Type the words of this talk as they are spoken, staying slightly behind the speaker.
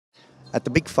At the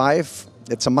Big Five,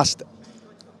 it's a must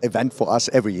event for us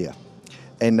every year.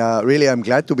 And really, I'm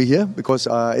glad to be here because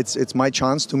it's my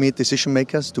chance to meet decision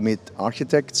makers, to meet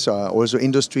architects, also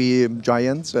industry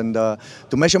giants, and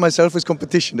to measure myself with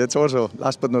competition. That's also,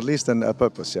 last but not least, a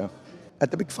purpose. Yeah. At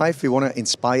the Big Five, we want to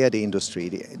inspire the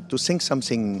industry to think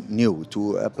something new,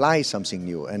 to apply something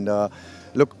new. And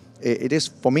look, it is,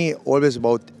 for me, always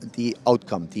about the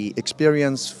outcome, the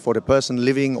experience for the person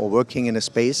living or working in a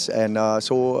space. And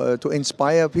so to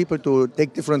inspire people to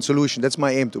take different solutions, that's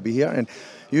my aim to be here. And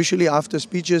usually after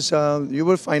speeches, you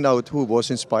will find out who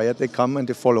was inspired. They come and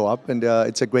they follow up, and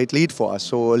it's a great lead for us.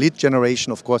 So lead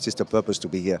generation, of course, is the purpose to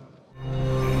be here.